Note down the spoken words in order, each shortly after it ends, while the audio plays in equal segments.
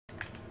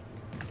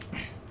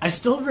I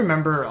still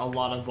remember a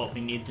lot of what we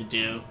need to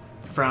do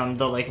from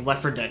the, like,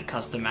 Left 4 Dead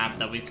custom map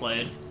that we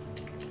played.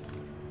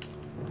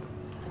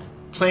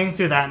 Playing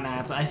through that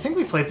map, I think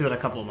we played through it a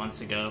couple of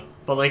months ago,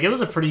 but, like, it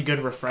was a pretty good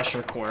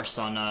refresher course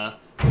on,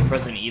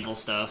 Resident Evil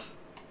stuff.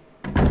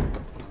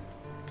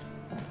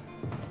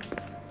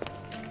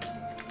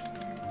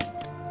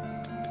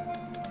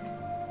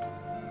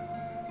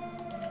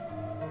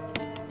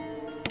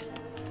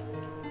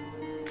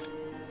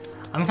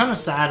 I'm kind of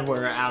sad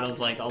we're out of,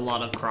 like, a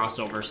lot of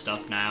crossover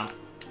stuff now.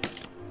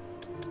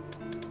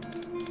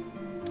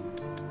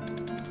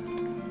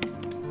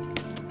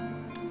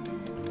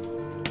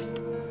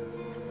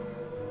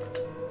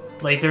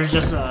 Like, there's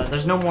just,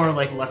 there's no more,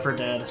 like, Left 4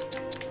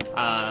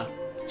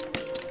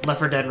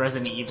 Dead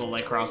Resident Evil,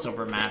 like,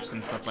 crossover maps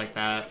and stuff like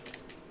that.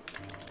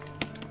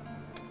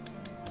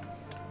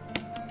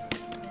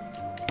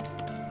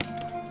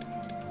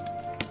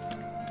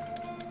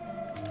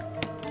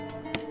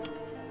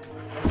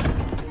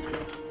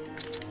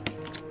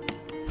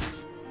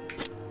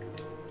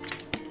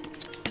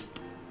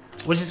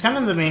 Which is kind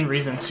of the main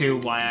reason, too,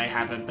 why I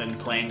haven't been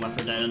playing Left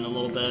 4 Dead in a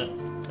little bit.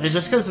 It's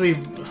just because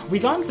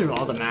we've gone through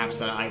all the maps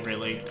that I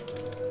really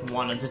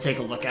wanted to take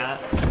a look at.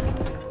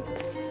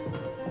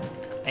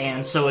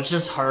 And so it's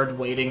just hard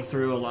wading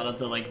through a lot of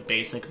the, like,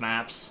 basic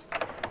maps.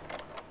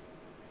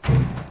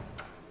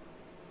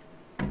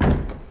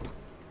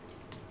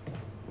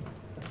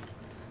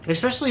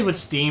 Especially with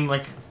Steam,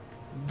 like,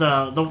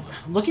 the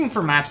looking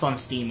for maps on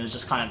Steam is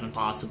just kind of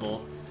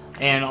impossible.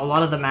 And a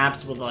lot of the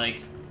maps with,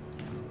 like,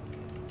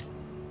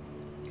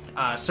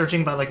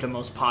 searching by, like, the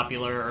most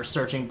popular or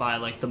searching by,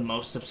 like, the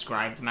most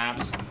subscribed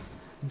maps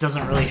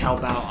doesn't really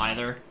help out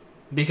either.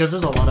 Because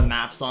there's a lot of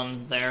maps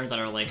on there that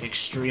are, like,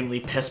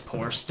 extremely piss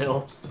poor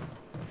still.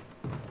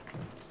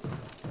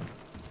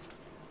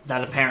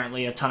 That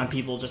apparently a ton of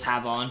people just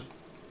have on.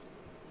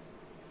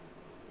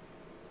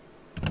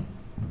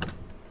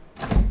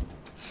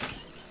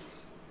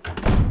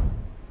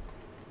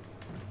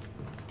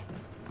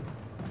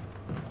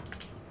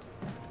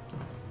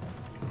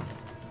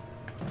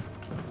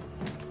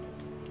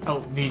 Oh,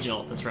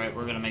 Vigil, that's right,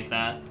 we're gonna make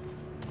that.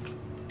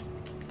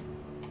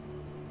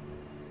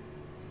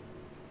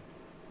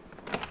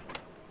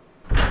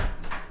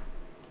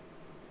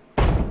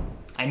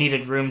 I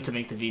needed room to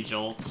make the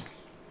V-Jolt.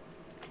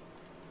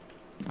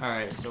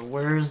 Alright, so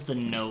where's the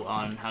note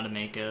on how to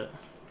make it?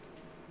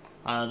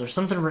 There's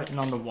something written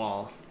on the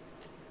wall.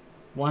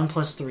 1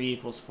 plus 3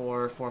 equals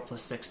 4, 4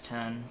 plus 6,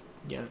 10.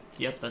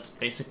 Yep, that's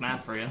basic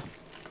math for you.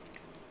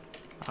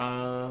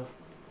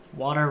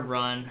 Water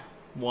run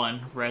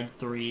 1, red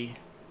 3,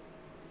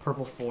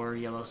 purple 4,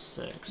 yellow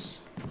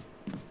 6.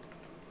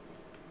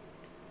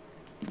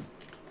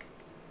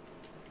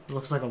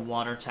 Looks like a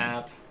water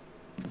tap.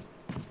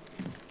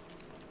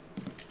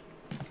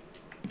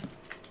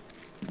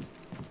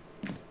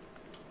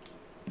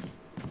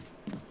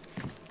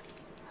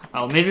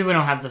 Oh, maybe we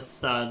don't have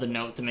the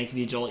note to make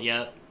V-Jolt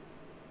yet.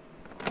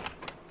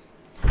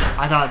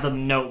 I thought the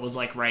note was,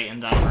 like, right in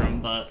that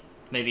room, but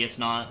maybe it's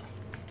not.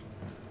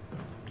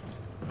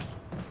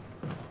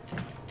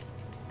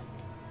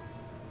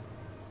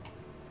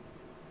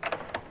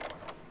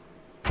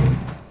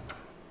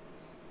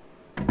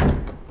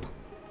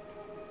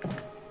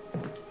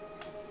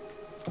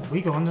 Did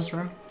we go in this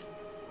room?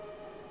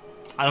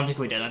 I don't think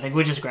we did. I think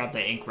we just grabbed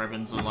the ink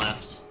ribbons and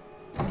left.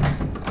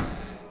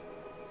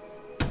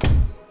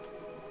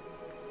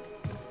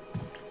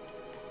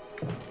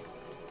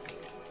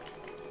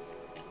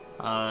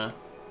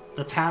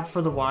 The tap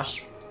for the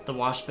wash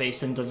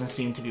basin doesn't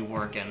seem to be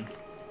working.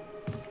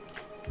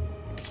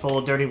 It's full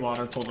of dirty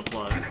water, pull the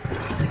plug.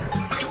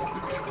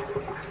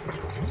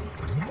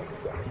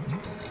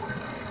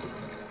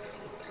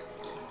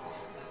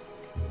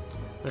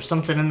 There's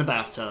something in the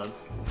bathtub.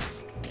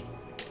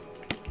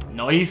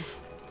 Knife?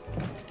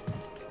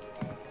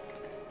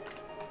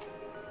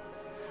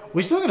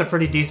 We still got a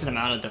pretty decent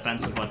amount of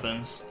defensive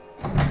weapons.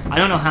 I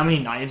don't know how many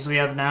knives we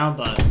have now,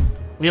 but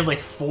we have like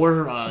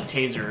 4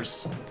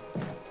 tasers.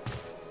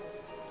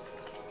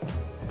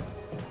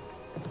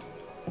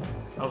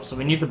 Oh, so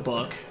we need the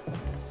book.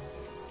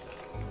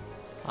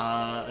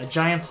 A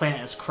giant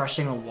plant is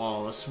crushing a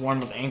wall. A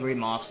swarm of angry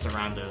moths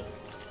surround it.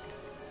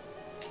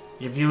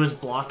 Your view is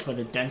blocked by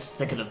the dense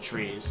thicket of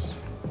trees.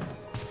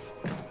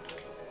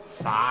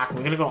 Fuck,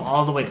 we're gonna go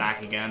all the way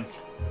back again.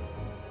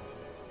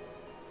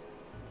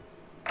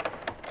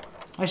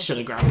 I should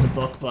have grabbed the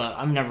book, but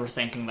I'm never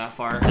thinking that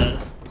far ahead.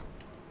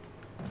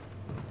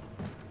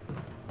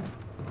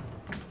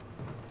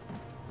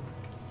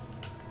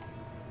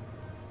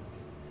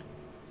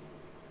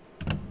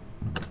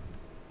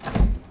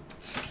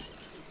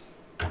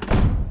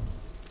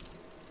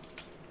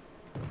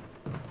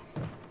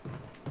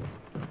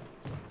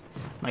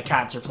 My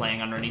cats are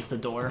playing underneath the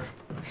door.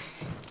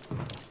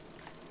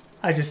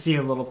 I just see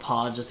a little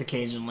paw just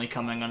occasionally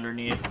coming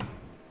underneath.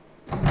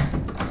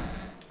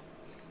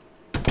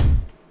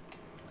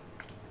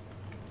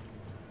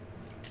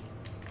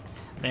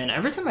 Man,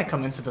 every time I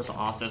come into this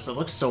office, it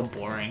looks so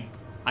boring.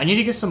 I need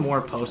to get some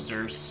more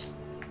posters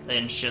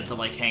and shit to,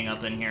 like, hang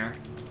up in here.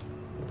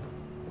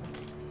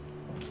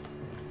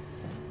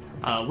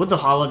 With the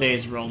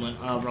holidays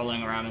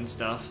rolling around and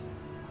stuff,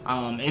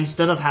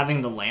 instead of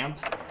having the lamp,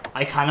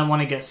 I kind of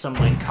want to get some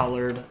like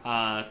colored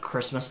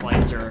Christmas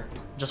lights or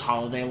just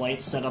holiday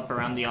lights set up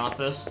around the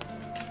office.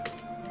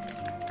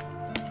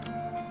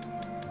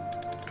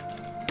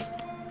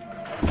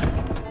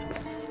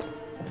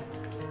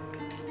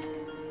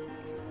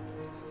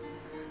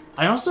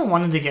 I also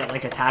wanted to get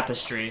like a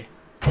tapestry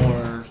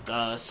or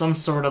some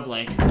sort of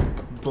like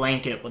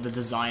blanket with a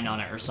design on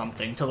it or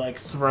something to like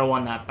throw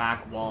on that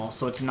back wall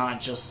so it's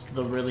not just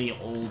the really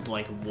old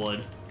like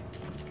wood.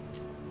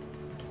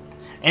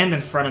 And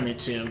in front of me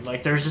too,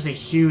 like there's just a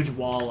huge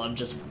wall of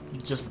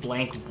just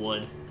blank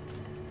wood.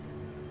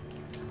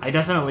 I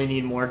definitely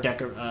need more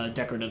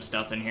decorative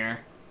stuff in here.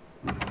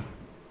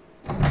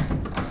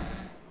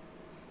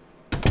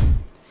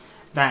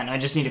 That, and I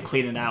just need to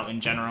clean it out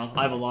in general.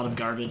 I have a lot of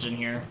garbage in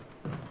here.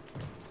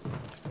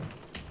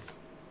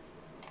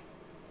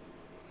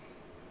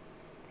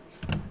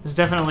 It's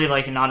definitely,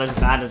 like, not as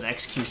bad as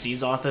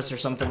XQC's office or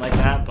something like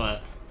that,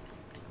 but...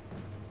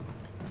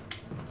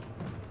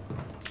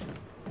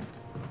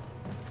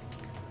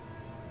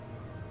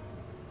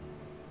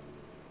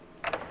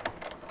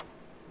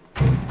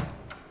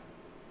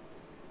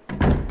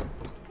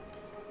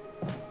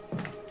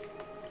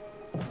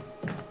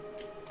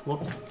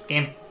 Whoop.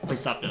 Game,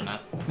 please stop doing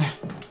that.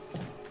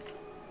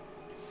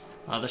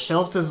 The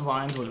shelf is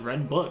lined with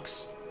red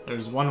books.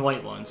 There's one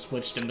white one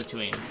switched in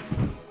between.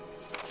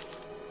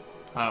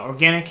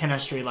 Organic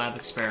chemistry lab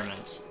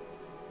experiments.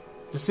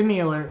 The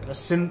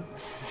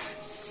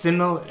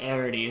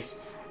similarities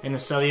in the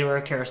cellular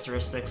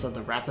characteristics of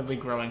the rapidly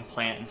growing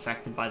plant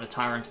infected by the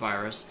Tyrant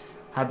virus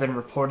have been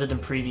reported in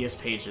previous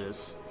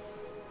pages.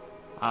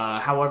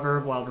 However,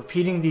 while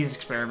repeating these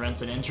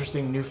experiments, an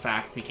interesting new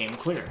fact became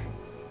clear.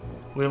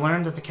 We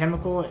learned that the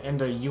chemical in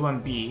the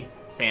UMB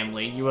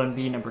family,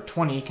 UMB number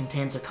 20,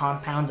 contains a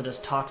compound that is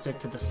toxic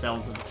to the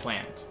cells of the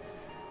plant.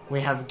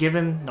 We have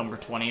given number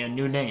 20 a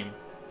new name,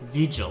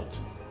 Vigilt.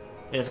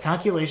 If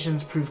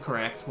calculations prove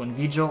correct, when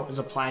Vigilt is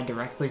applied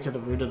directly to the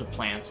root of the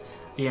plant,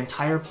 the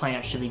entire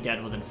plant should be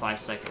dead within 5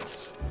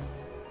 seconds.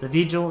 The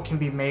Vigilt can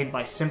be made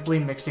by simply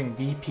mixing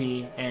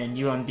VP and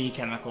UMB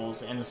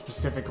chemicals in a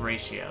specific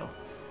ratio.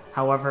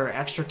 However,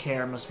 extra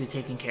care must be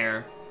taken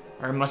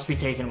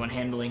when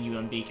handling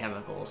UMB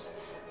chemicals.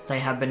 They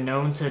have been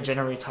known to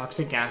generate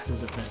toxic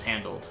gases if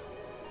mishandled.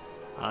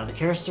 The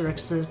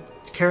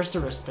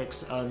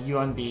characteristics of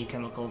UMB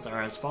chemicals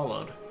are as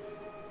followed.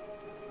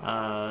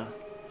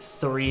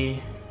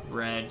 3,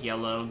 red,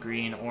 yellow,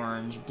 green,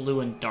 orange, blue,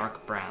 and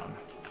dark brown.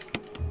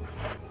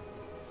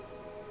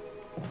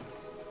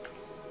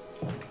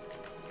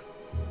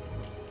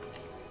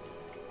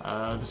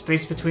 The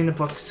space between the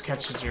books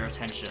catches your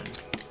attention.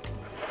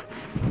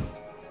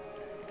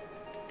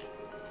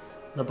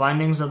 The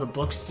bindings of the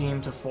books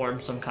seem to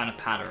form some kind of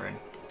pattern.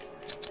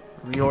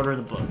 Reorder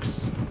the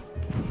books.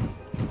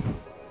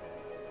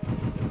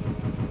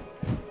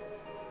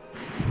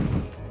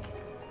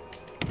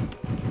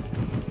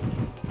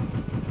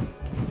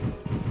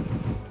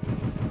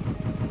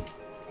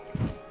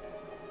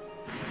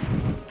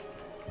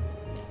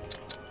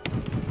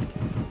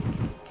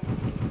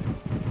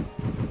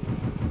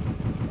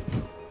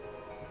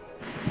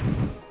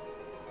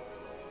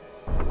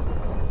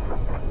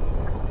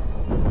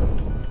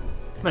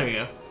 There you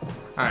go.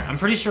 Alright, I'm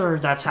pretty sure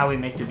that's how we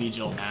make the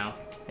Vigilt now.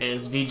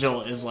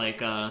 Vigilt is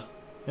like,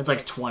 it's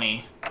like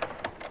 20.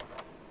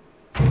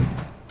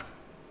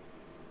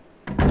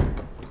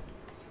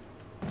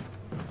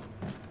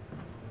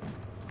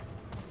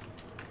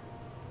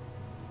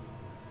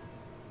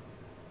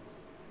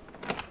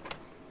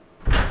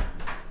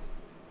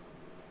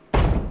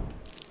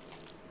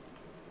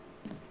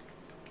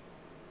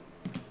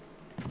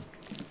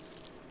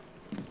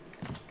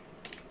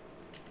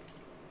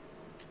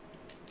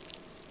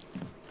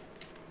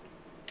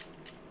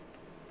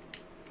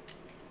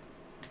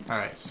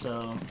 Alright,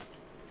 so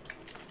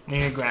I'm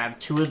gonna grab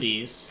 2 of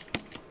these.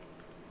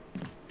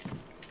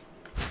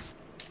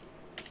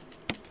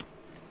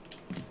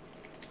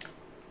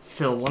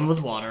 Fill 1 with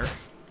water.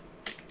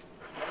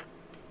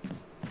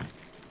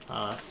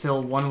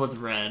 Fill 1 with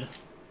red.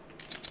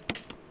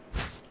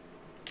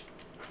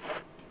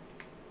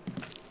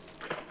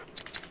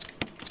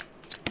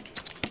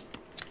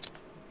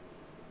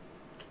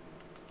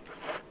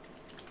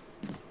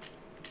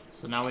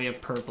 So now we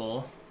have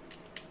purple.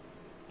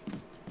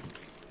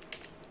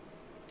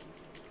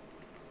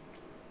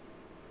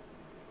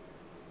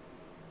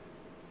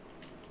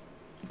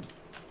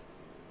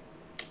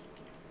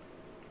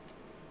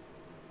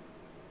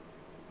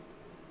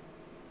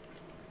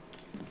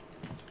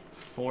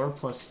 Four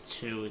plus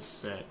 2 is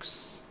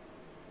 6.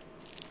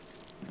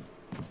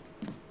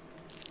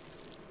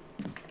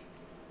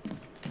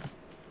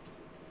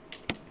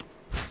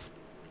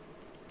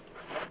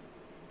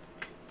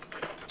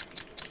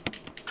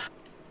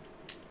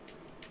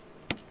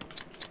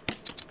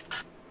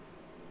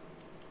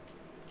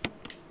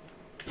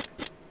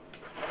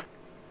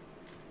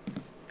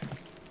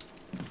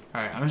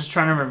 Alright, I'm just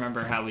trying to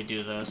remember how we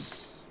do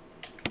this.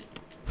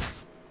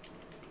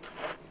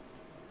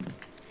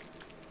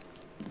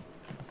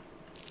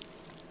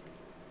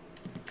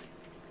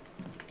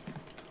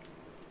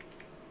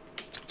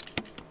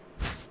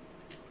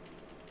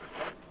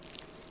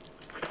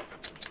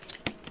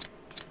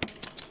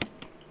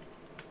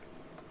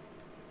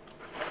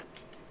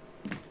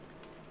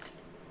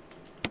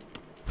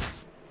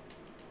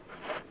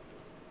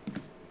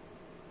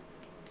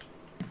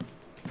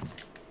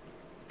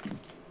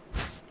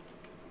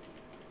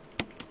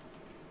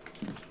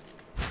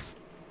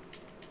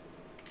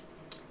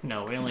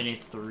 No, we only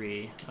need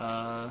 3.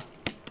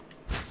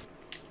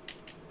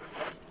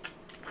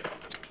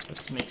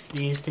 Let's mix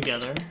these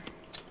together.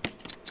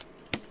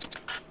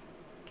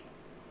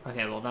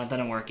 Okay, well that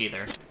didn't work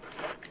either.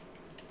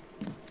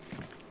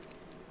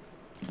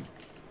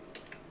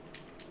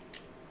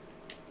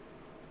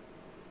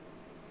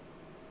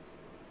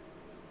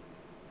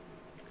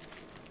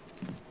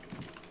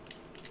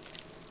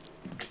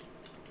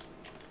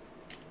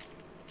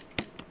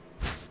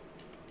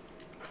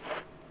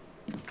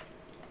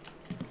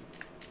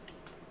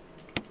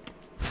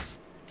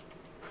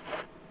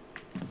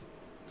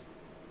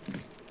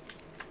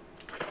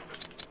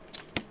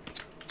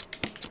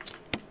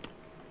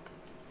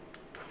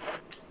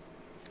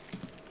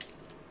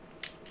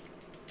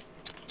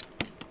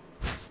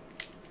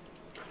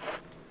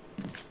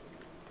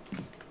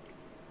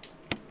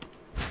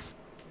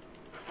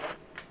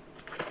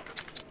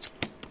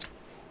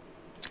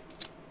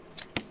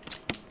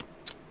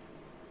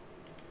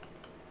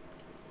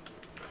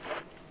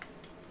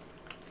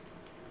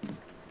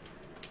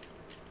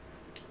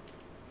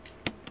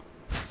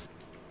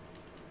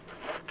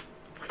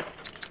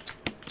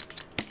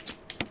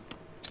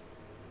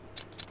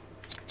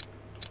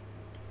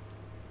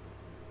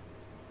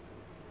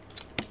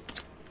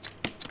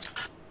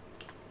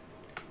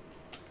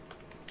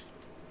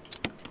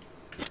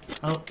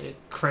 Oh, it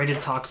created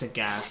toxic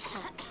gas.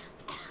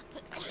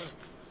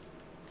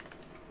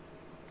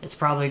 It's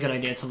probably a good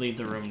idea to leave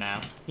the room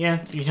now.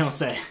 Yeah, you don't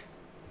say.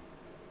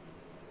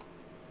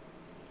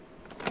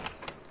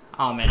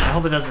 Oh man, I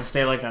hope it doesn't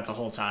stay like that the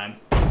whole time.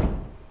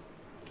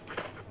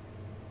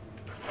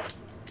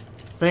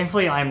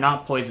 Thankfully, I am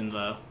not poisoned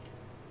though.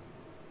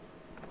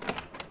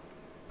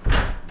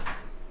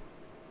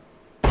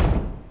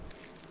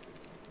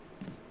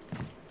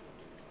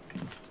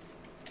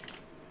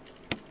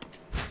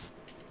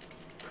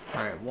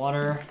 Alright,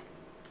 water.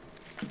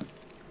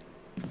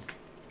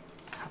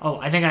 Oh,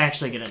 I think I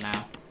actually get it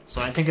now.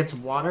 So I think it's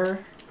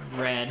water,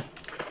 red.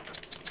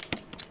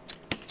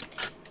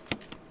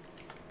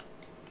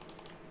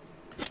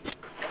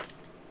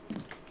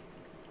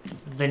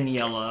 Then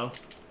yellow.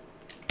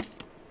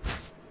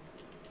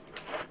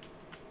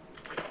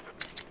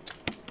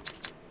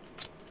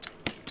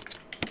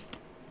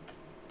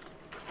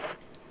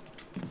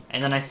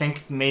 And then I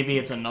think maybe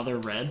it's another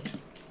red.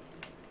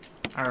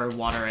 Or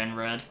water and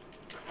red.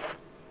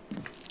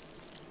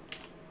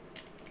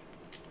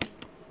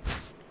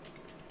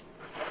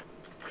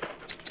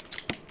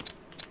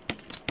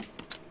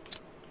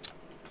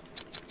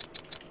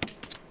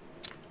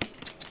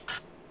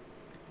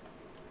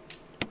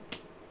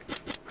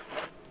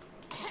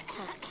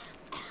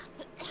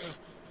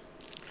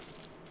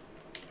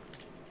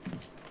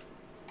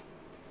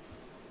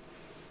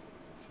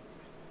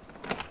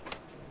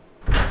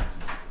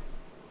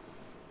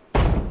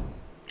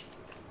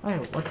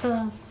 Wait,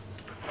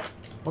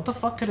 what the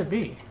fuck could it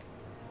be?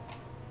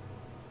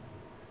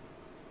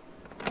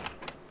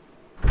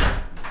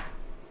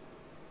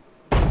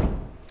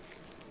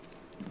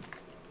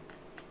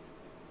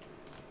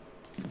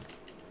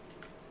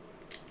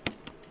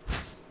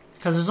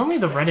 Because there's only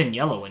the red and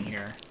yellow in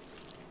here.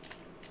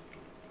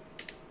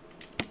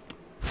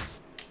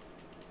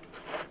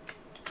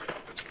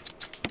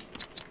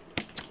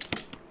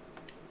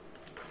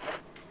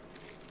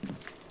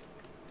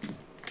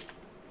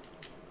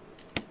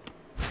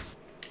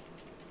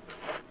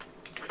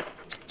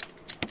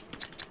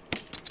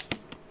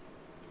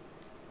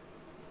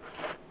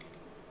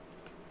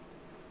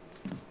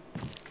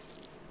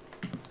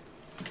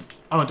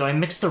 Oh, do I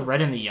mix the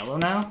red and the yellow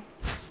now?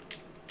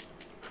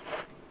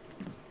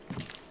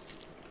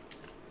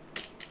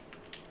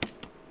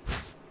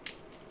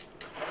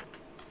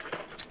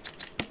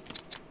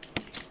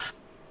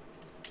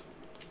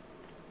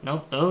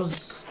 Nope,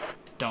 those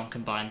don't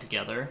combine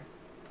together.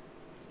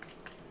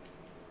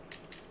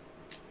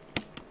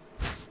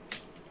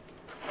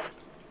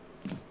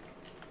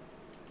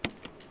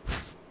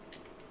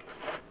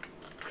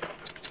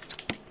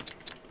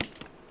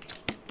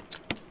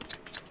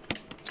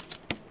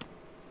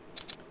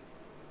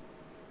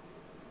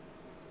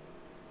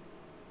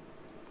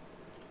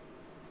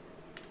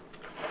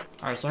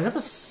 Alright, so I got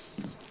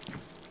this...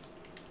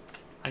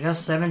 I got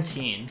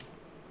 17.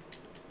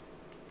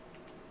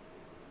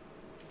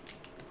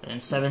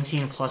 And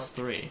 17 plus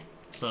 3.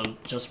 So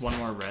just one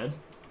more red.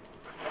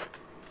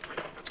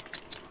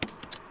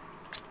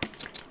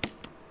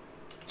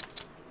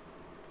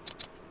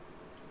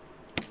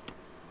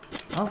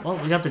 Oh, well,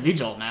 we got the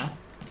V-Jolt now.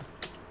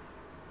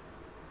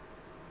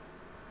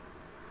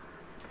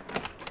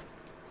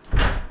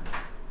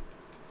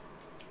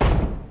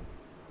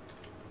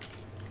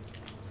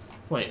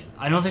 Wait,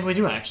 I don't think we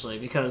do actually,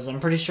 because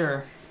I'm pretty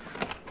sure...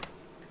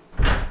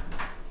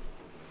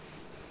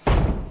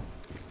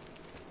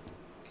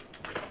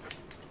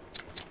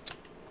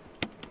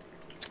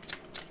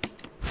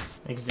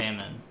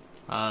 Examine.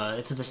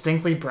 It's a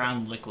distinctly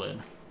brown liquid.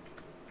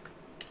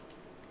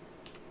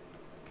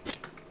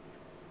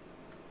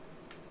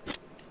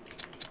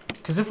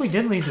 Because if we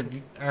did leave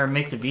the or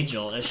make the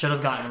V-Jolt, it should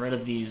have gotten rid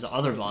of these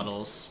other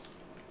bottles.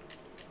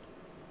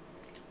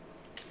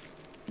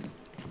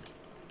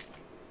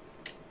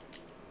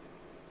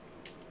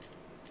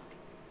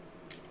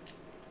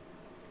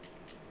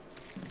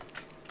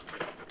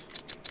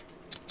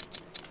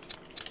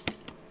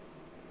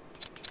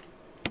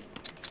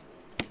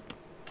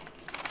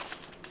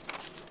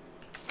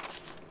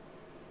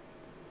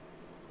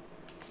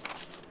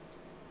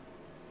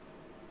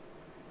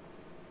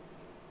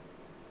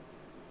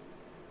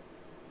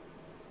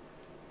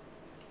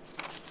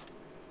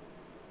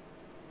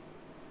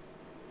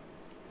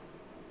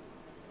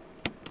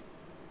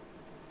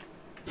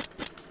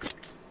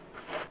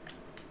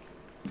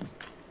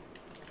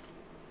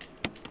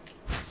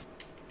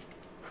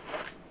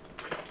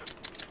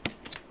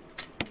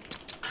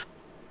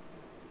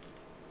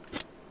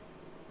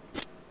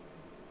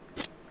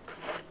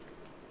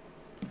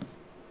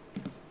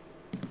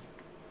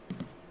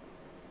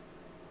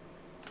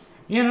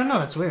 Yeah, no,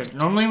 that's weird.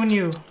 Normally when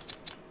you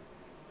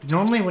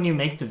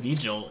make the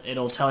Vigil,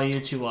 it'll tell you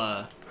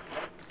to,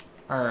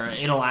 or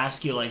it'll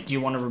ask you, like, do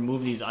you want to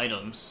remove these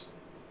items?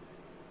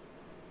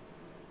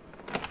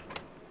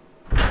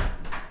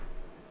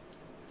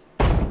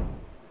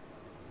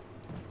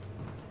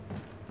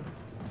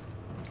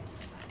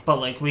 But,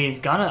 like, we've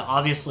got it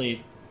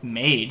obviously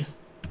made.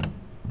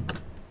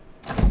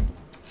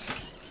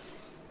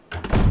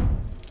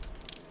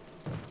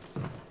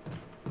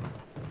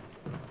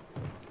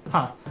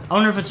 Huh. I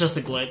wonder if it's just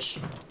a glitch.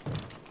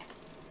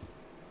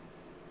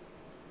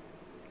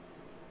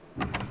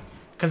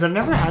 Because I've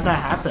never had that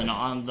happen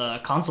on the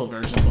console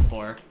version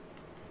before.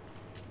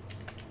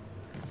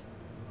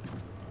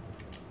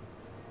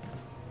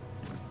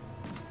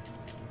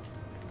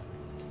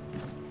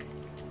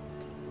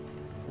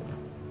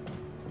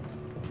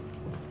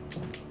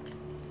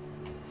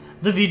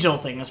 The Vigil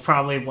thing is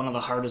probably one of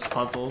the hardest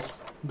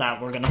puzzles that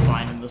we're gonna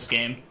find in this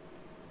game.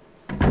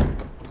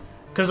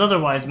 Because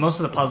otherwise, most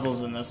of the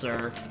puzzles in this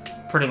are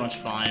pretty much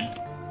fine.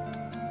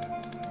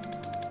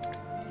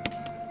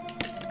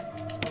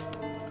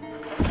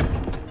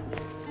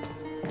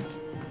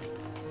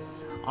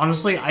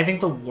 Honestly, I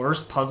think the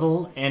worst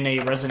puzzle in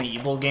a Resident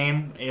Evil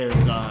game is,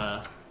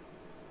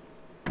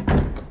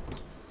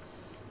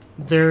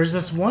 there's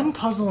this one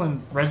puzzle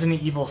in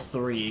Resident Evil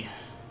 3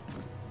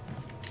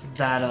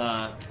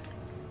 that,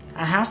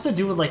 it has to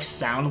do with, like,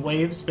 sound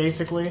waves,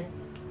 basically.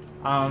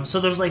 So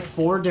there's, like,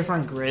 4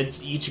 different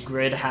grids, each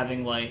grid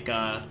having, like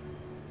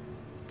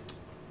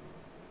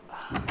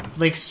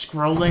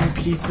scrolling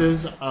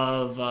pieces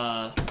of,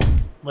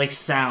 like,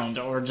 sound,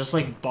 or just,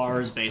 like,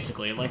 bars,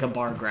 basically, like a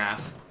bar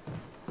graph.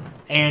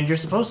 And you're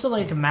supposed to,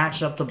 like,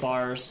 match up the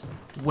bars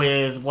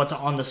with what's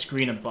on the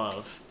screen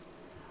above.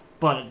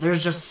 But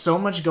there's just so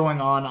much going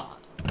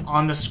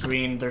on the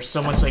screen, there's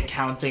so much, like,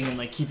 counting and,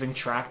 like, keeping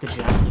track that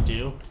you have to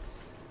do.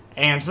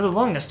 And for the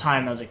longest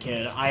time as a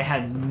kid, I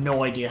had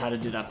no idea how to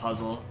do that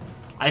puzzle.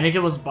 I think it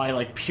was by,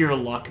 like, pure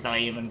luck that I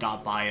even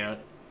got by it.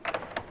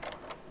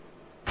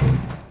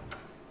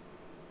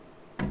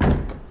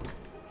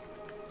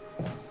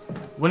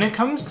 When it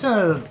comes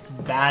to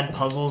bad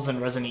puzzles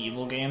in Resident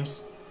Evil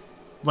games,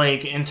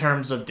 like, in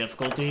terms of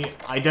difficulty,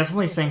 I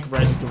definitely think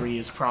Res 3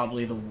 is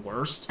probably the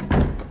worst.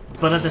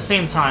 But at the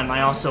same time,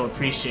 I also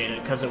appreciate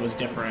it because it was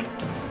different.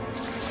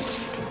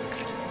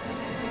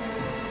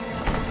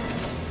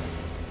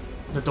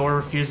 The door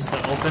refuses to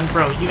open?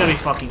 Bro, you gotta be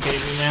fucking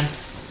kidding me, man.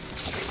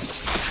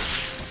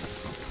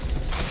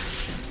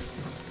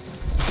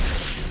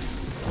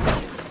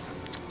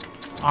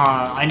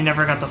 I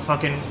never got to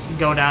fucking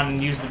go down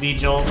and use the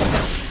Vigil.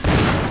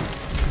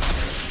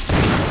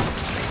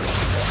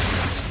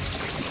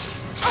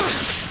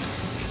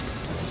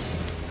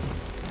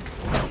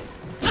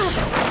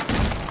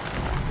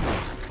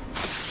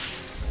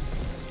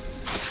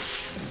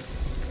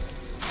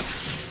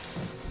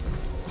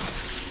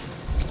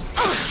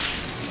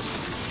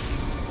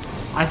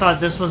 I thought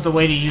this was the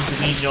way to use the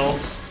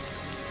V-Jolt.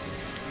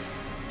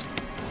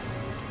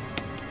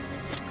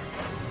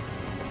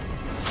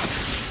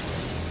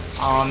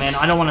 Oh man,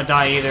 I don't want to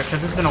die either,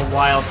 because it's been a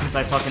while since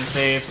I fucking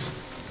saved.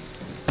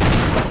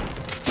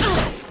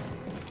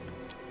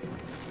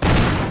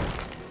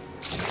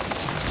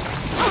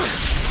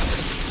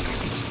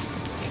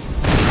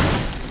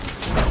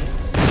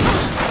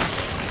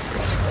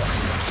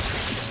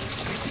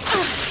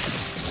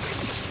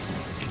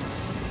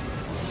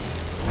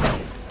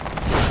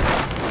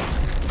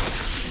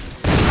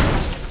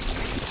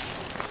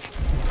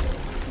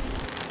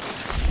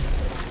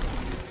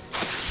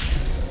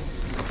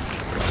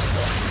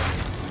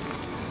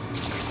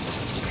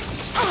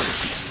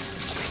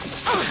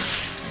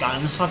 God,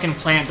 and this fucking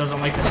plant doesn't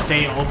like to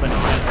stay open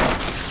either.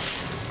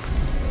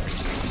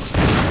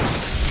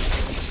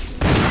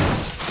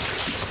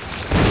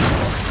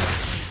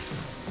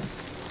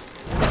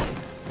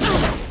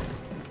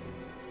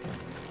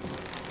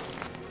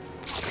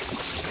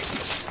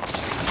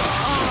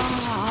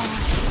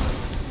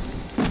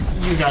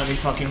 You gotta be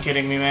fucking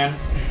kidding me, man.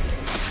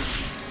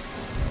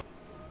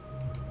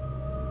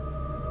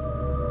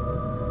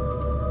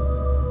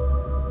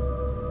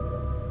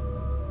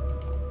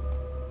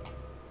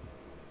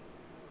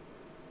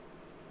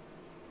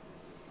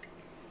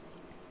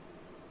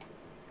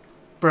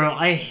 Bro,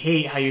 I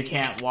hate how you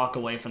can't walk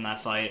away from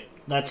that fight.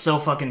 That's so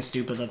fucking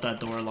stupid that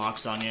that door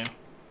locks on you.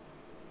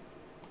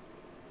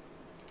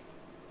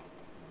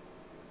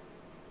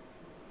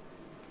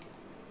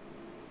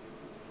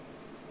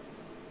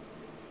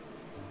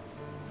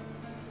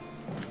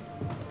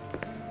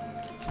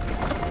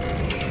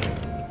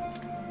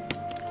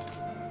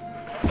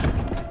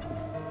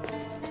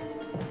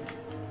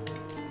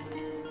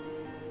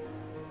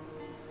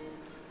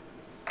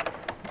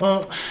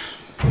 Well,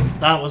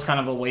 that was kind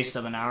of a waste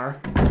of an hour.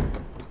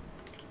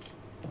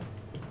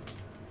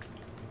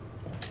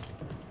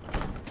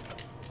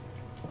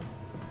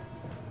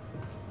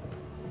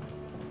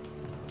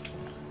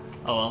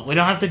 Oh well, we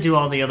don't have to do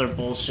all the other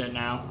bullshit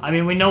now. I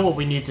mean, we know what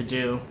we need to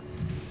do.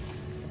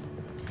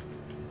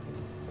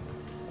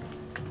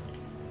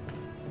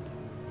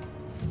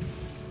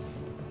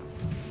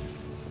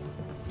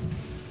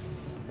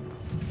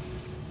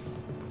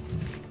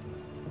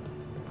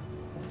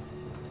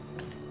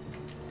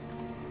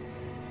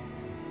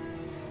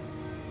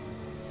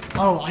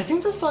 Oh, I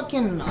think the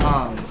fucking,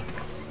 I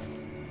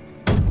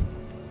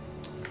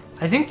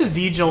think the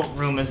V-Jolt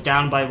room is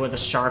down by where the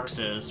sharks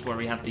is, where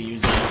we have to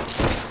use it.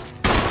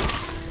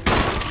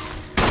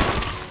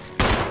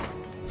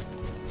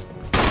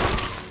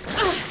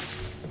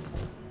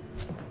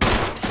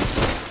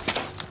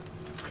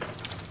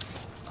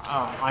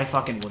 Oh, I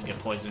fucking would get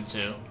poisoned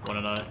too,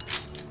 wouldn't I?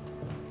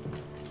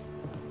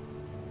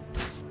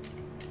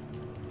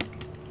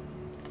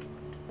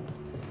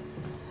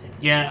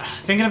 Yeah,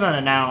 thinking about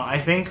it now, I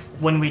think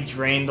when we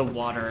drain the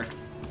water,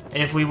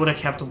 if we would have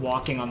kept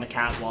walking on the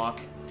catwalk,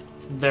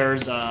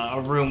 there's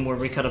a room where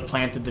we could have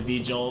planted the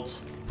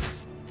V-Jolt.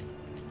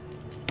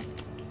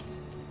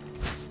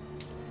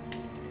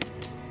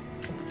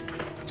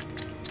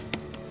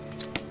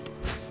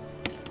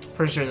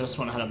 Pretty sure this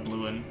one had a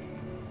blue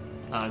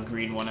and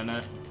green one in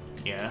it.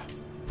 Yeah.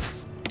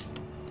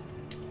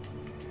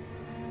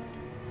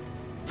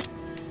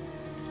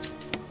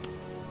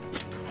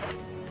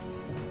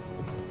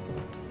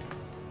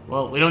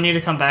 Well, we don't need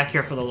to come back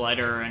here for the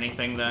lighter or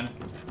anything then.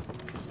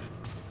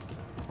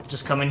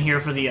 Just come in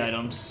here for the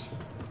items.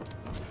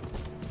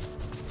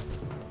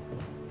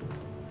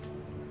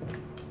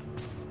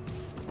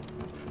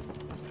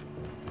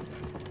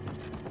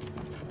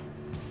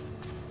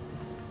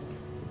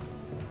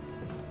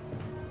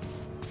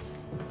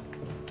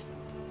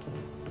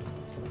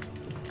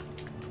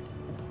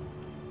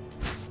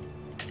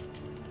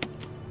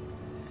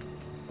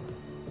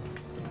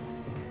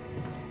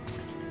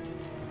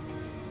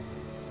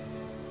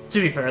 To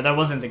be fair, that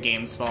wasn't the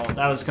game's fault.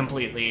 That was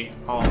completely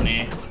all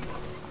me.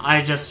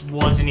 I just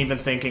wasn't even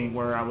thinking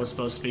where I was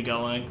supposed to be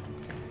going.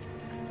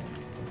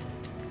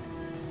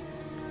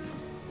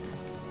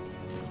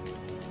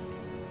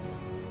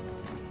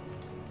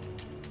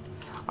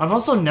 I've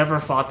also never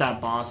fought that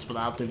boss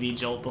without the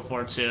V-Jolt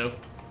before, too.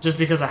 Just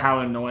because of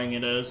how annoying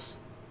it is.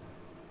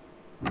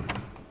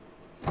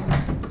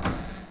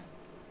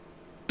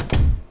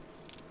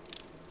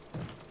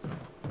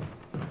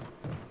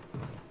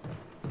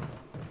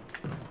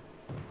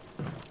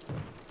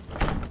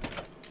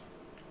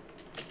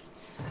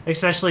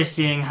 Especially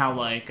seeing how,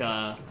 like,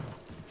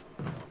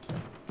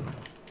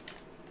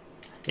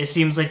 it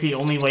seems like the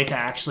only way to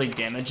actually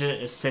damage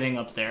it is sitting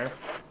up there.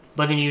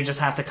 But then you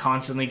just have to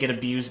constantly get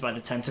abused by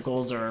the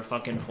tentacles or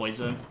fucking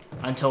poison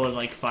until it,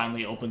 like,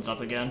 finally opens up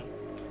again.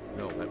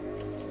 No,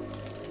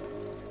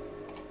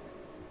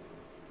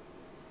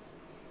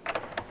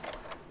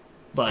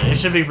 But it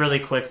should be really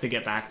quick to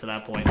get back to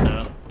that point,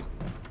 though.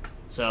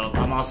 So,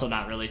 I'm also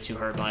not really too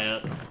hurt by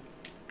it.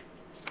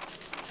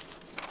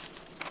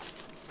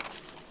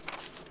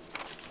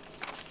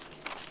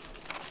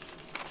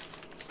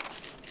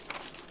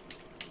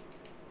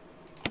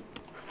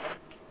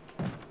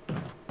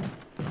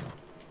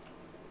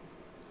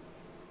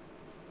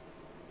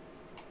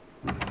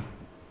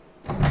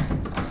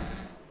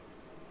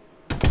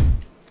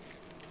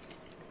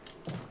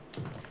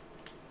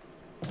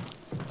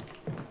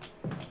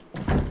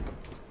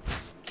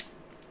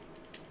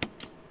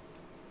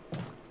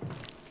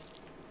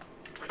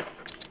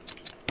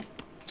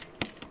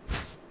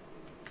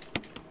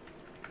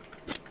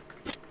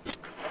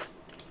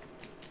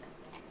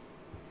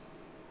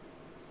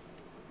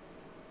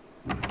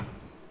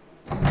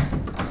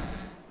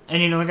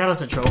 And you know, I got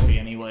us a trophy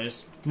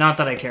anyways. Not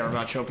that I care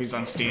about trophies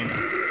on Steam.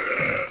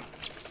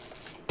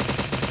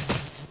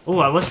 Ooh,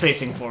 I was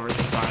facing forward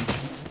this time.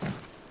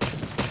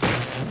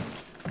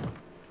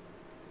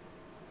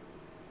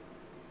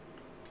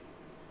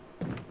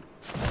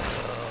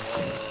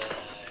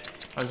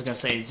 I was gonna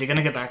say, is he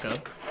gonna get back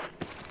up?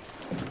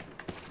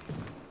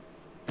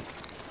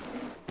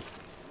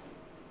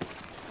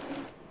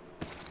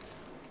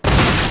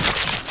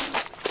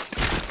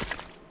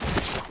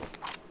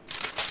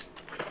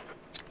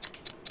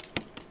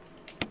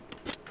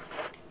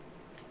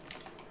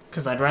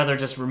 Because I'd rather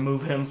just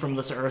remove him from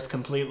this earth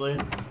completely.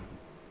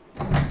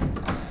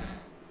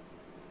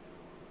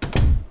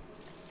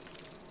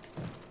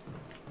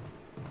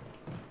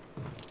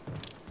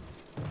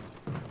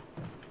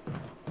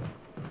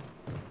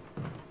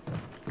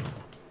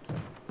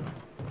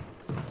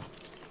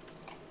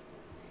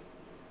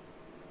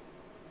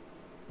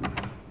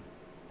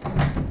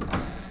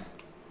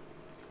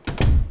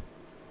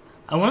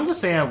 I wanted to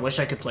say I wish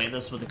I could play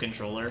this with a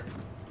controller,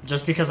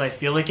 just because I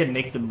feel like it'd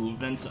make the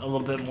movement a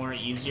little bit more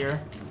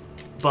easier.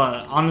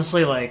 But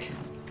honestly, like,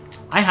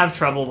 I have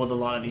trouble with a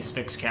lot of these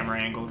fixed camera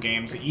angle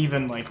games,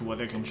 even like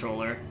with a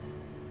controller.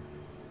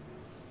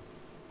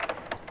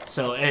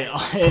 So it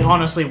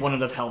honestly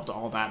wouldn't have helped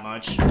all that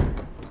much.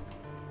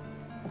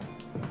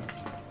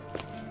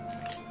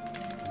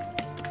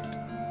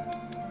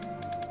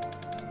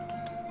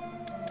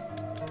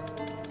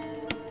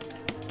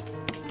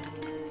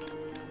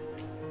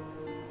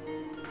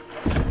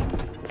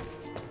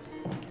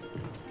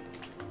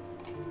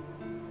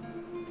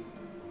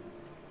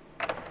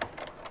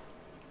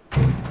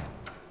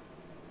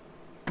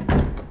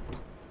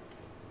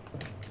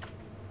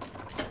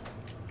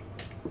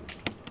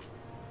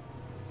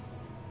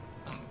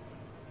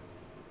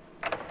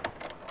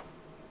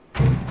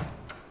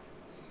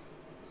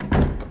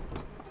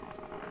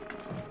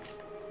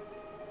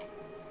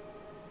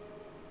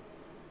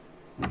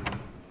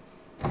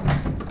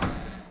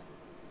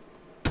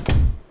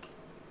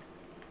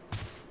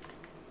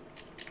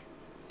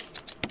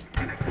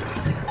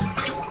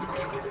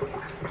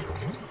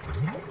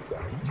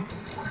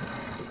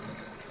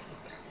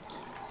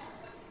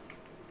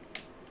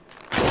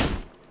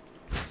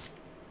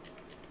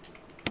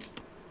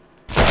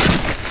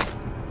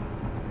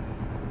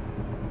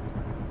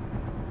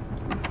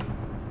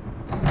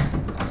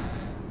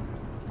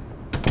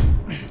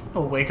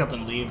 he'll wake up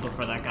and leave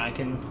before that guy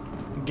can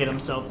get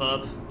himself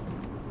up.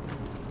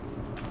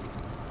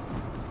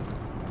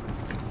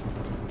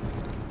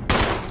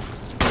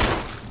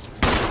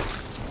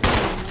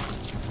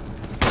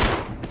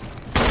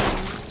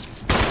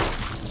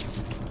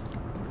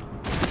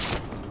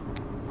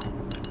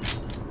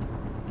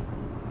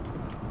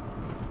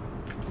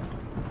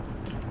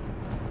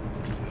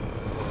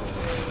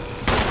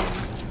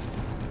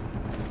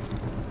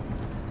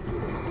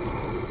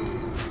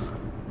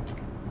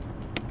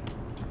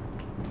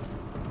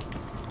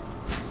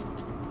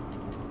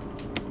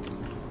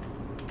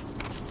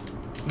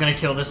 I'm gonna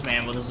kill this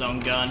man with his own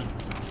gun.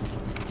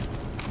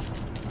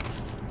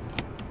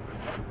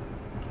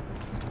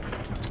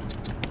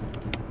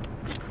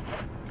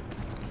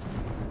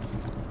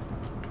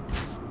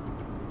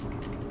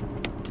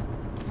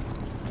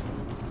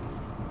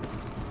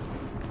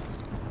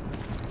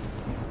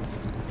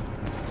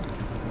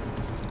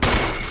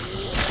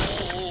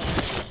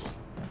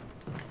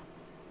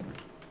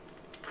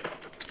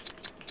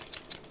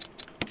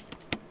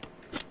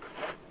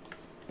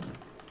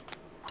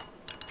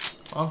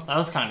 Well, that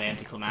was kind of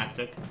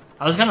anticlimactic.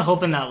 I was kind of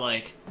hoping that,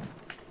 like,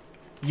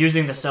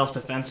 using the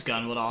self-defense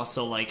gun would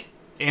also, like,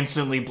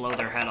 instantly blow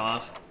their head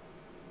off.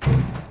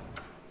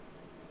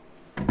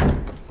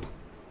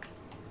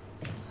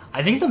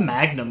 I think the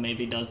Magnum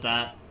maybe does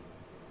that.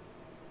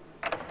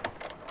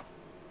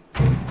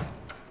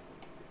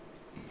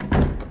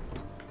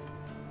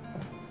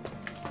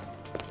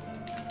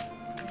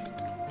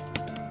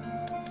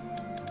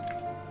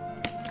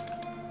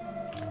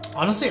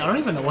 Honestly, I don't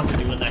even know what to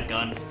do with that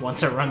gun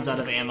once it runs out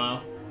of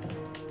ammo.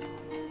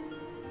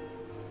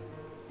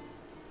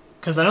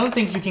 Because I don't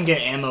think you can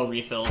get ammo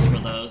refills for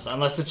those,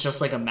 unless it's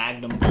just like a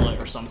Magnum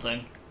bullet or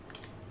something.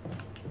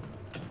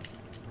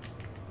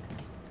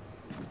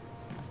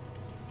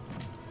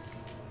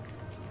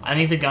 I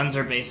think the guns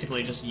are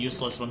basically just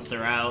useless once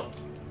they're out.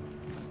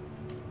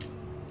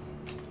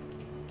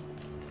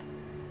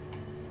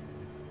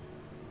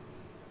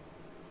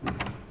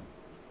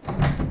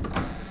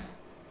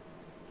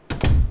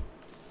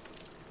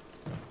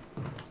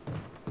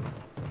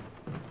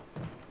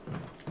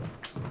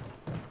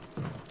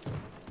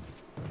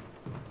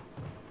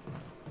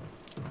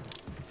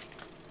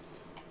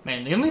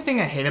 Man, the only thing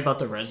I hate about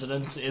the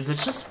Residence is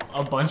it's just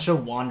a bunch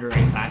of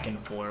wandering back and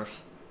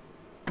forth.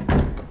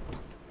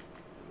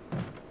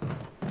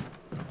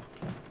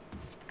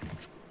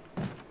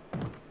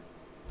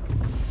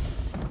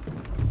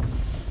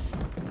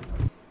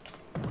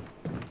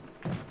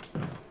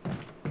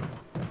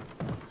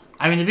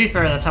 I mean, to be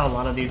fair, that's how a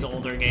lot of these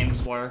older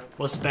games were,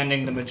 was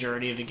spending the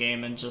majority of the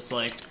game in just,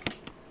 like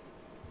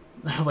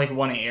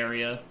one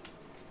area.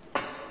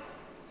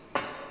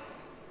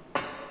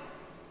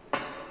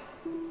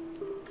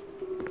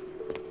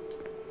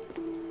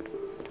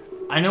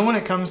 I know when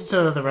it comes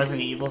to the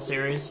Resident Evil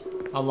series,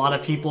 a lot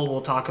of people will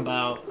talk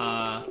about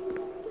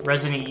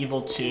Resident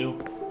Evil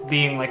 2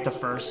 being like the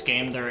first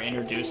game they're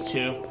introduced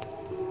to,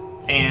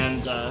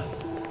 and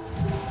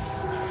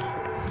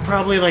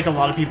probably like a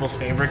lot of people's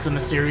favorites in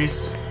the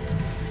series.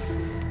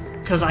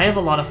 Because I have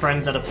a lot of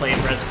friends that have played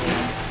Res 1,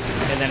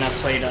 and then have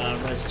played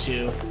Res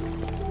 2.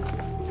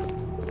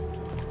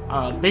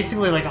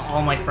 Basically, like,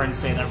 all my friends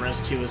say that Res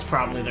 2 is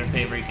probably their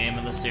favorite game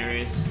in the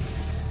series.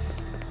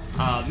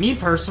 Me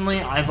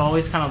personally, I've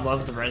always kind of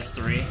loved Res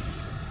 3.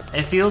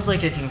 It feels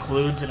like it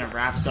concludes and it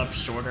wraps up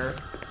shorter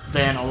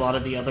than a lot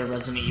of the other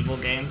Resident Evil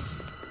games.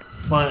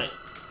 But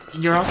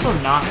you're also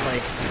not,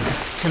 like,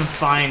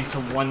 confined to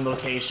one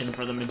location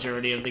for the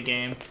majority of the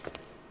game.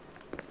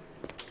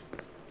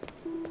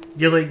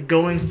 You're, like,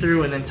 going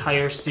through an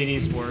entire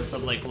city's worth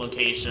of, like,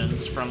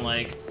 locations from,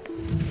 like,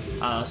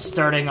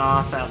 starting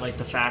off at, like,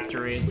 the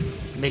factory,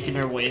 making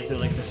your way through,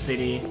 like, the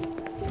city,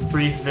 a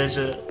brief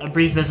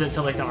visit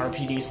to, like, the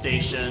RPD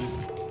station,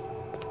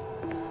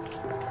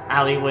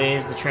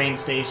 alleyways, the train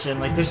station.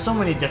 Like, there's so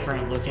many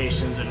different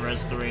locations in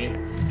Res 3.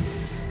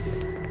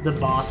 The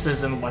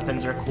bosses and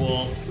weapons are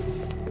cool.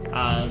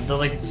 The,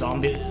 like,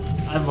 zombie...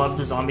 I love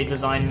the zombie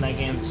design in that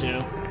game,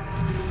 too.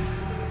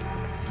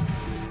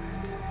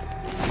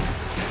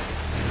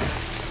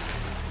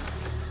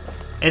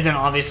 And then,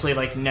 obviously,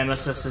 like,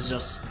 Nemesis is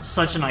just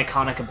such an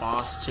iconic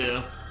boss,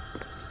 too.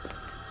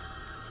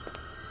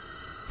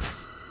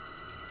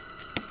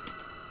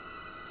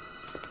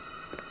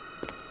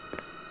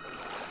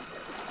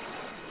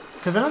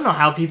 Because I don't know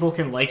how people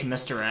can like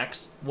Mr.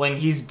 X when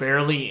he's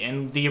barely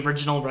in the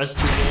original Res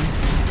 2 game.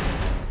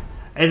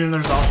 And then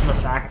there's also the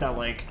fact that,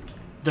 like,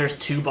 there's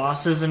two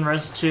bosses in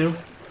Res 2,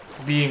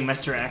 being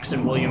Mr. X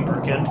and William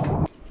Birkin.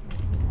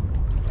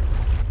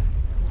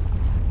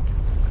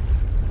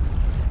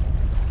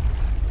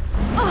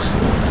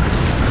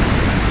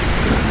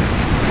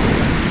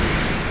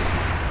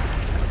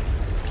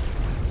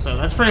 So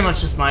that's pretty much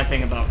just my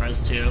thing about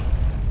Res 2.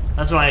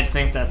 That's why I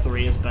think that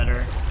 3 is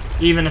better.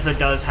 Even if it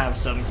does have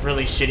some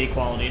really shitty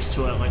qualities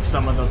to it, like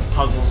some of the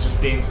puzzles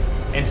just being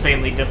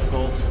insanely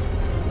difficult.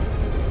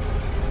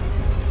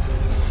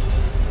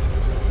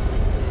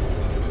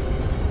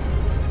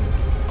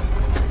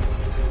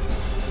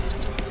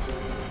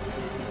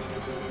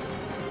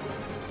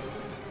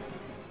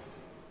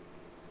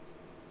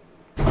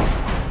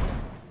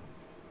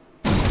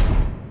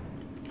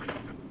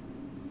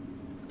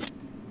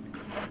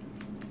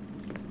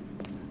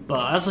 But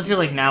I also feel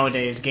like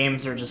nowadays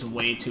games are just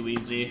way too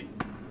easy.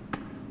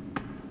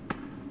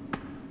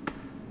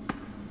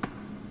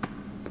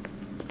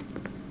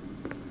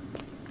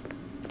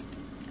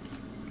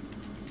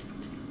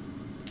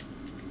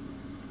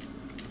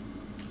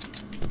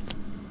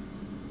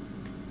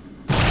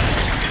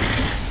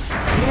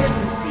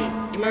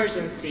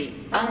 Emergency.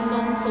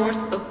 Unknown source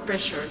of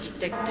pressure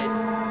detected.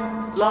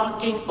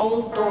 Locking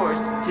all doors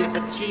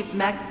to achieve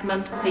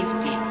maximum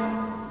safety.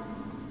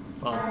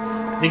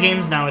 Well, the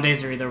games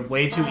nowadays are either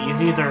way too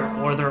easy,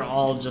 or they're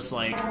all just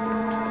like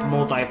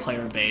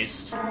multiplayer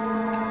based.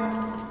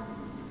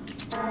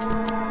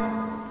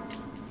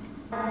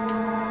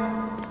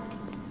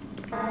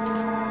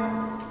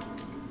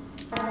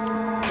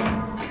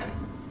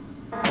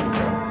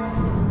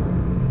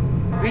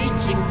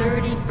 Reaching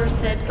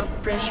 30%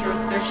 of pressure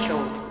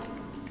threshold.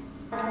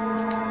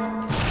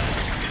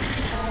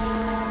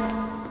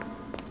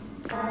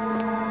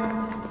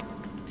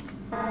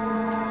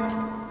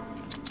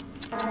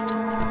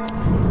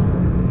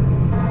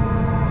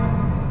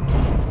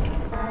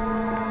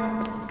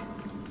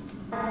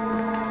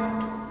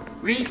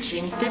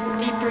 Reaching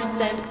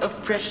 50%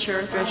 of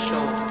pressure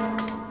threshold.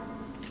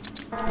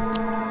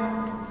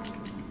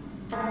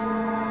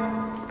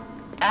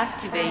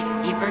 Activate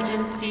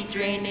emergency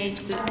drainage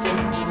system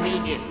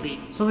immediately.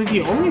 So like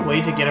the only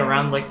way to get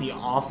around like the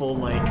awful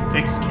like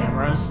fixed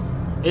cameras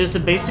is to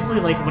basically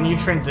like when you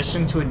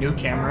transition to a new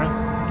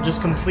camera,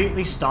 just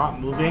completely stop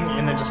moving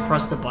and then just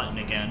press the button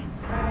again.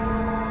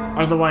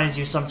 Otherwise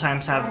you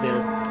sometimes have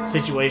the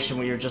situation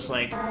where you're just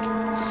like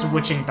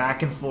switching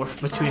back and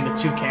forth between the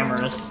two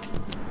cameras.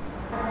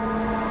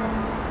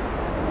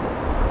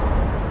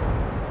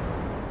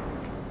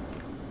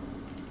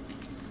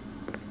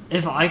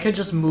 If I could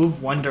just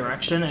move one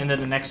direction and then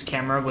the next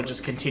camera would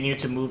just continue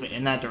to move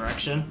in that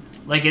direction,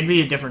 like it'd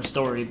be a different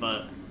story,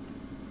 but...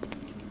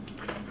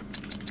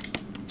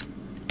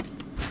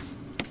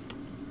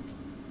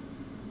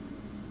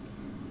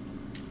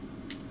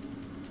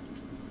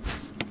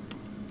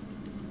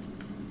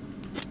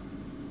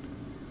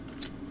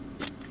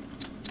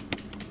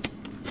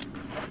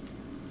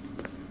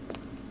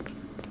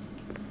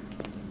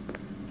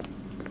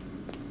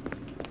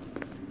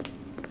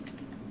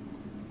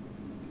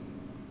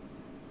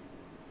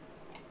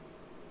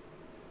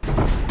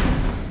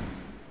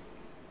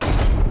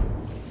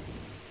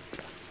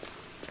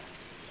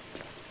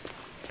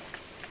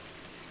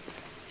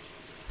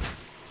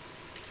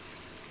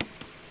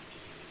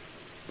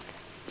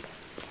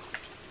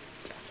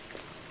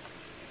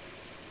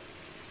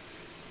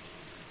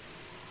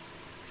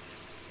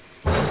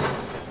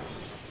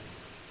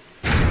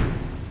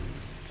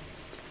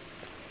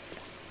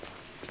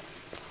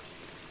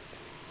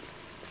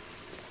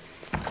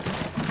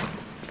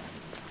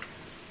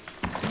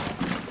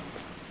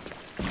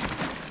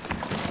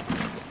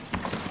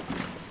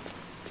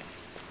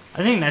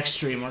 I think next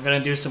stream we're gonna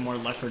do some more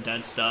Left 4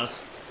 Dead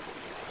stuff.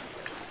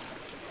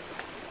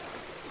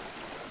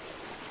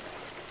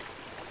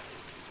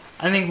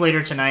 I think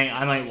later tonight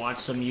I might watch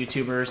some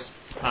YouTubers,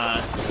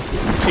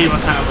 see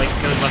what kind of like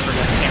good Left 4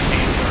 Dead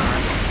campaigns there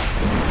are.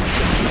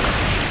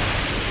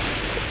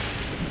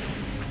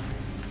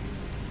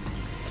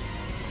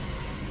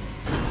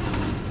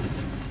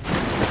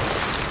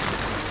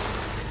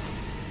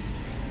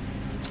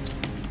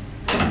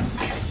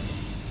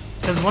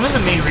 Because one of the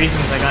main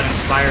reasons I got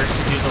inspired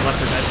to do the Left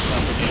 4 Dead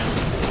stuff again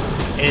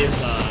is,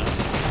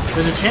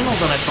 there's a channel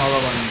that I follow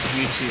on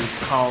YouTube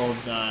called,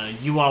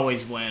 You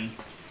Always Win.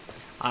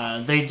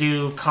 They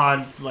do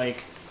COD,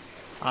 like,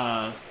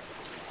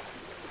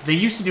 they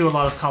used to do a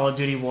lot of Call of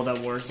Duty World at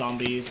War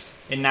zombies,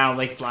 and now,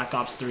 like, Black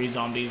Ops 3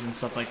 zombies and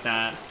stuff like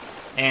that.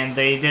 And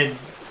they did,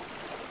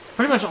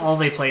 pretty much all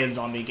they play is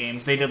zombie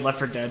games. They did Left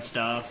 4 Dead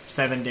stuff,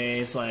 7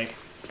 Days, like,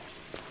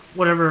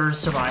 whatever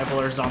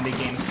survival or zombie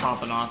games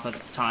popping off at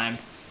the time,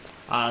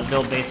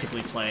 they'll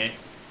basically play.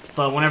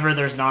 But whenever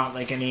there's not,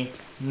 like, any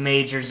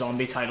major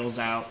zombie titles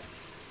out,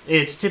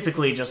 it's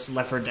typically just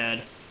Left 4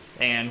 Dead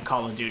and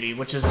Call of Duty,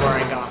 which is where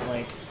I got,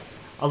 like,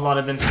 a lot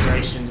of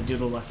inspiration to do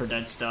the Left 4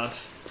 Dead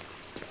stuff.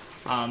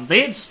 They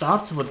had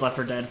stopped with Left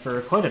 4 Dead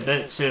for quite a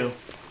bit, too.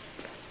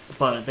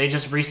 But they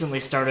just recently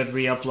started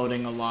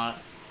re-uploading a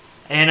lot.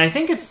 And I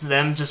think it's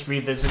them just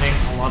revisiting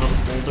a lot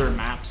of older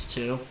maps,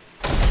 too,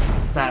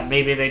 that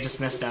maybe they just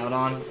missed out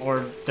on,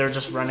 or they're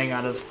just running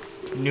out of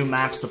new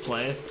maps to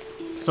play.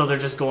 So they're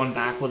just going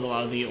back with a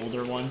lot of the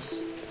older ones.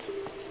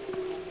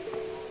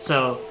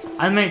 So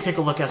I might take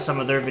a look at some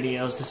of their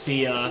videos to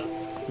see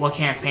what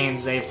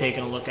campaigns they've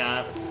taken a look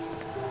at.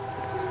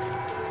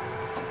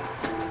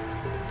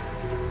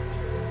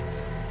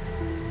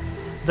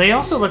 They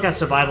also look at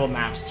survival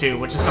maps too,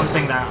 which is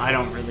something that I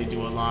don't really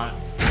do a lot.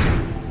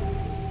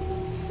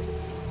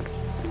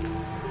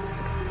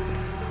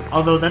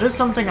 Although that is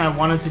something I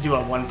wanted to do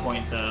at one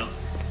point, though,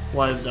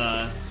 was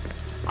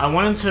I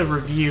wanted to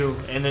review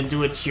and then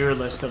do a tier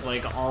list of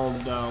like all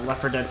the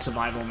Left 4 Dead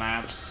survival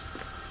maps.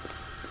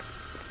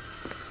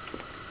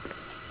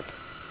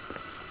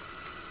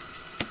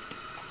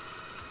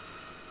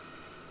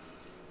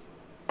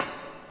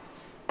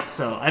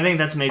 So I think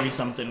that's maybe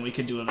something we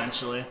could do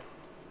eventually.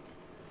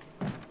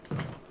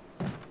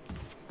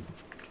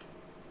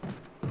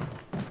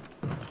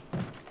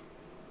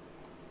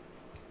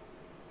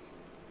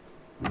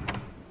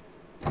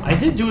 I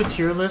did do a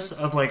tier list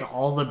of like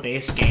all the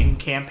base game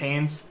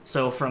campaigns,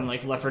 so from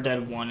like Left 4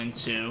 Dead 1 and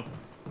 2.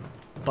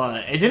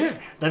 But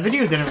that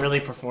video didn't really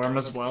perform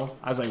as well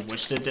as I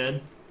wished it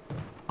did.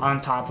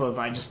 On top of,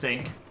 I just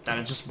think that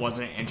it just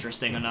wasn't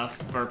interesting enough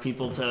for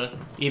people to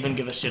even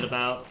give a shit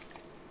about.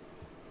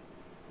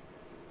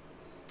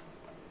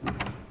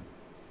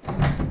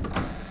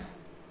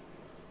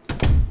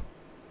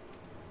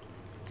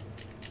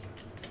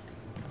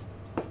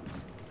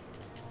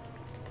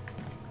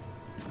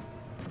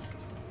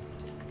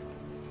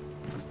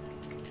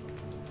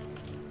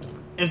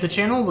 If the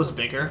channel was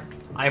bigger,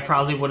 I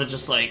probably would have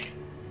just, like,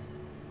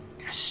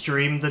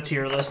 streamed the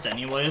tier list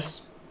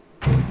anyways.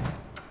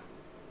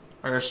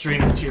 Or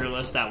streamed the tier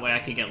list, that way I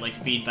could get, like,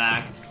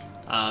 feedback.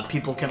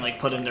 People can, like,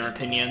 put in their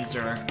opinions,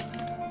 or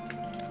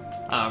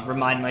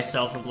remind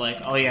myself of, like,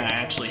 oh yeah, I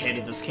actually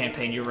hated this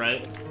campaign, you're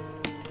right.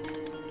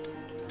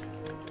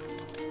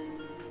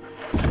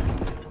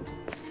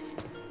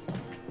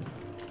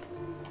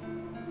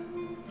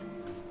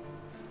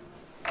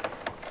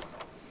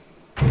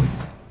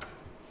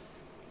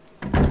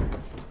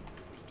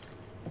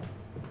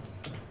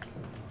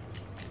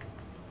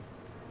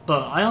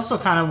 But I also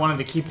kind of wanted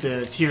to keep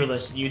the tier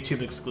list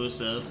YouTube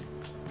exclusive.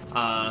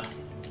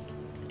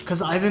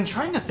 Because I've been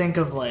trying to think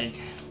of, like,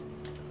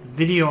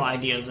 video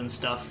ideas and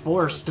stuff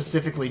for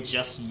specifically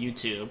just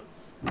YouTube.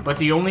 But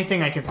the only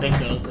thing I can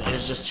think of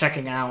is just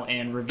checking out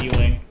and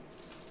reviewing,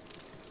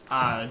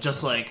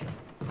 just, like,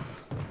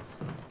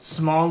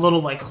 small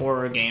little, like,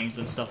 horror games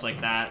and stuff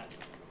like that.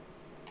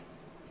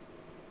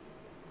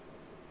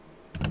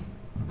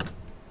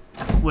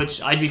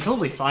 Which I'd be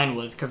totally fine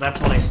with, because that's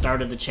what I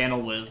started the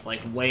channel with, like,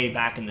 way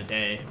back in the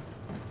day.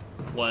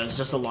 Was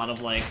just a lot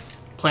of, like,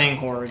 playing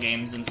horror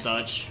games and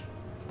such.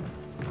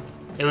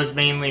 It was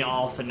mainly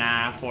all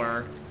FNAF,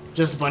 or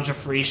just a bunch of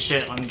free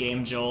shit on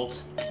Game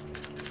Jolt.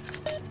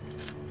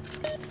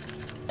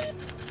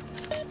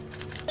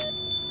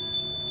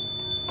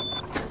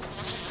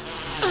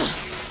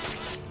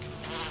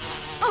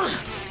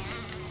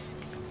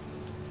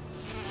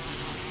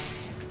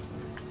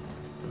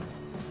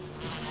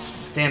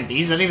 Damn,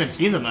 bees, I didn't even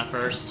see them at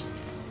first.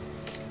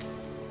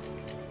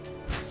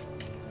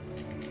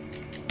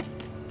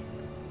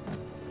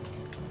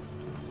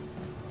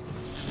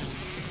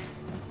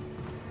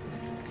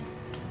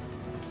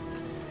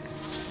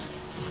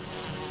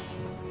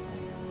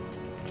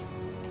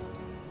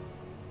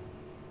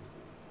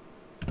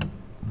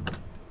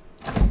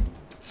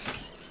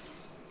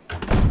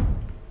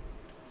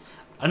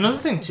 Another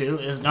thing, too,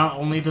 is not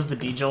only does the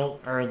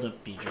V-Jolt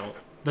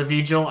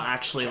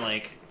actually,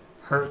 like,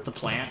 hurt the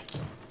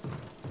plant,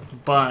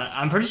 but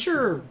I'm pretty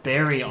sure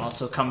Barry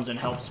also comes and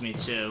helps me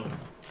too.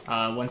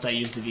 Once I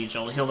use the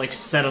V-Jolt, he'll like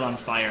set it on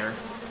fire.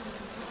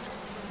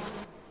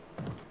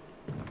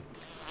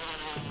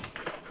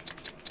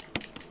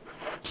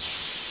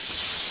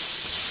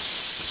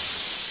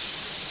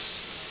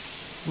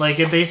 Like,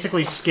 it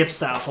basically skips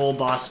that whole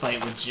boss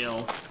fight with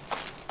Jill,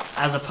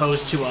 as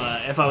opposed to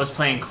if I was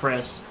playing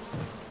Chris,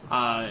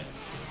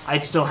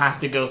 I'd still have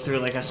to go through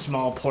like a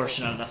small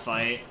portion of the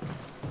fight.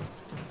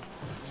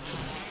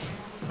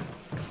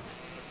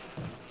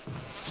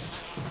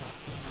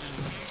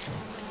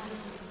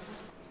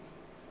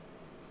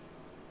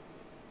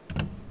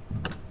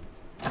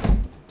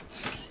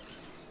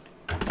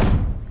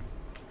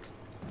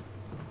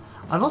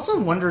 I've also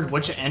wondered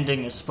which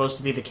ending is supposed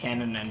to be the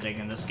canon ending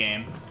in this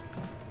game.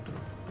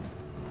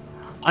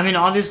 I mean,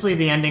 obviously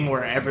the ending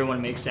where everyone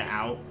makes it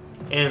out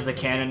is the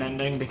canon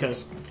ending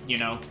because, you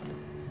know,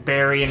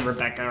 Barry and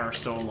Rebecca are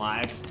still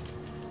alive.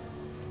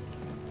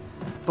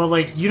 But,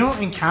 like, you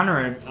don't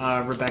encounter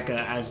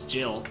Rebecca as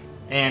Jill,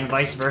 and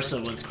vice versa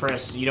with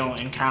Chris. You don't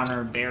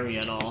encounter Barry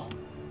at all.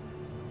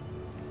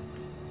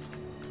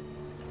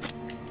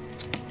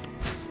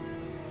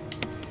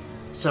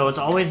 So it's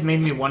always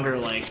made me wonder,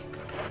 like,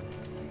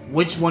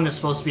 which one is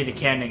supposed to be the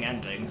canon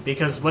ending,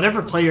 because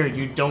whatever player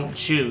you don't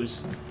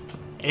choose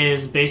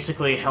is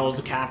basically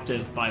held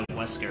captive by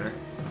Wesker.